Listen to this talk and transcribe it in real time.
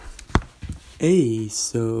Hey,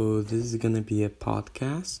 so this is gonna be a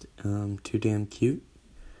podcast, Too Damn Cute.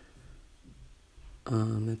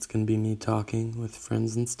 It's gonna be me talking with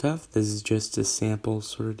friends and stuff. This is just a sample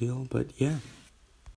sort of deal, but yeah.